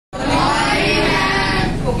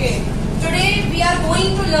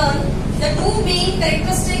main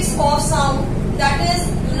characteristics of sound, that is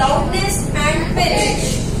loudness and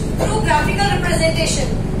pitch, through graphical representation.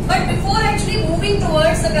 But before actually moving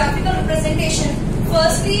towards the graphical representation,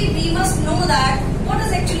 firstly we must know that what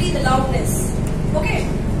is actually the loudness. Okay,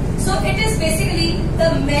 so it is basically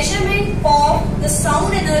the measurement of the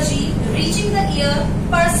sound energy reaching the ear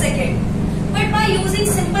per second. But by using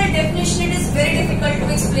simple definition, it is very difficult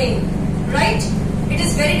to explain, right? It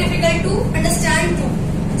is very difficult to understand too.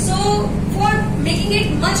 So for making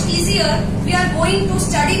it much easier, we are going to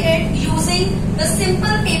study it using the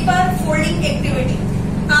simple paper folding activity.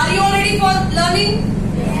 Are you all ready for learning?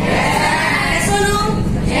 Yes or no?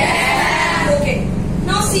 Yes. Okay.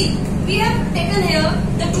 Now see, we have taken here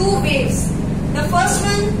the two waves. The first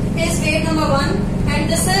one is wave number 1 and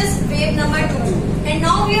this is wave number 2. And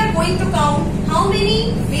now we are going to count how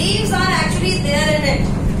many waves are actually there in it.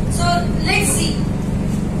 So let's see.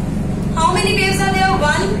 How many waves are there?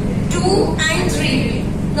 1, 2 and 3.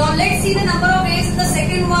 Now let's see the number of waves in the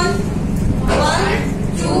second one.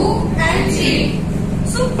 1, 2 and 3.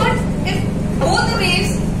 So but if both the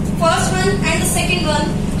waves, first one and the second one,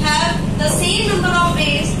 have the same number of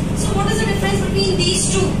waves, so what is the difference between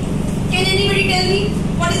these two? Can anybody tell me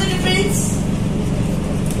what is the difference?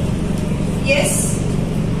 Yes?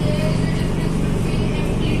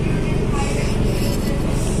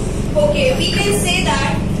 Okay, we can say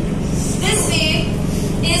that this wave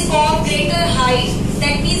is of greater height,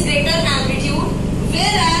 that means greater amplitude,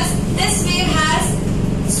 whereas this wave has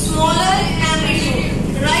smaller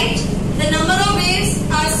amplitude, right? The number of waves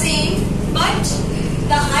are same, but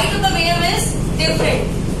the height of the wave is different.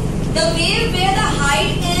 The wave where the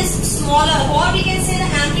height is smaller, or we can say the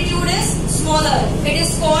amplitude is smaller, it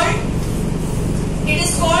is called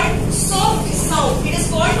soft sound. It is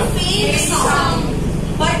called faint sound.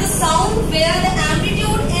 But the sound where the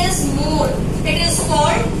amplitude is more, it is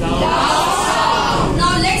called loud sound.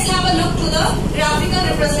 Now let's have a look to the graphical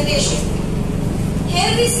representation.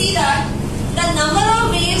 Here we see that the number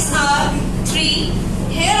of waves are 3.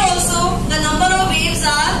 Here also the number of waves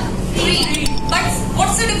are 3. But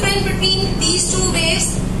what's the difference between these two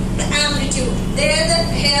waves? The amplitude.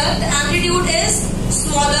 Here the amplitude is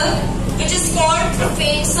smaller, which is called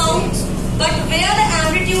faint sound. But where the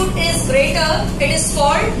amplitude is greater, it is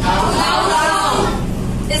called loud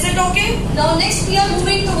sound. Is it okay? Now next we are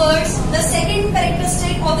moving towards the second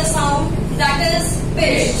characteristic of the sound, that is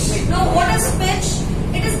pitch. Now what is pitch?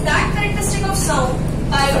 It is that characteristic of sound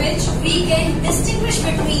by which we can distinguish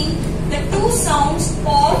between the two sounds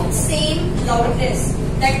of same loudness.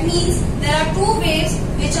 That means there are two waves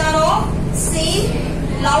which are of same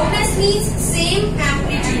loudness, means same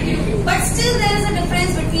amplitude, but still there is a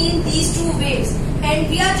difference between these two waves, and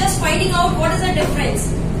we are just finding out what is the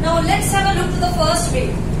difference. Now let's have a look to the first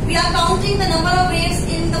wave. We are counting the number of waves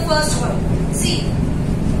in the first one. See,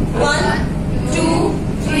 1, 2,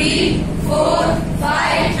 3, 4,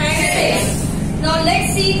 5 and 6. Now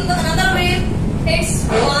let's see to the another wave. It's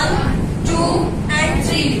 1, 2 and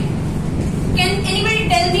 3. Can anybody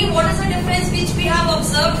tell me what is the difference which we have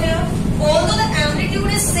observed here? Although the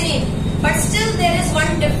amplitude is same, but still there is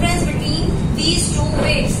one difference between these two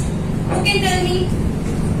waves. Who can tell me?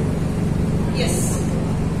 Yes.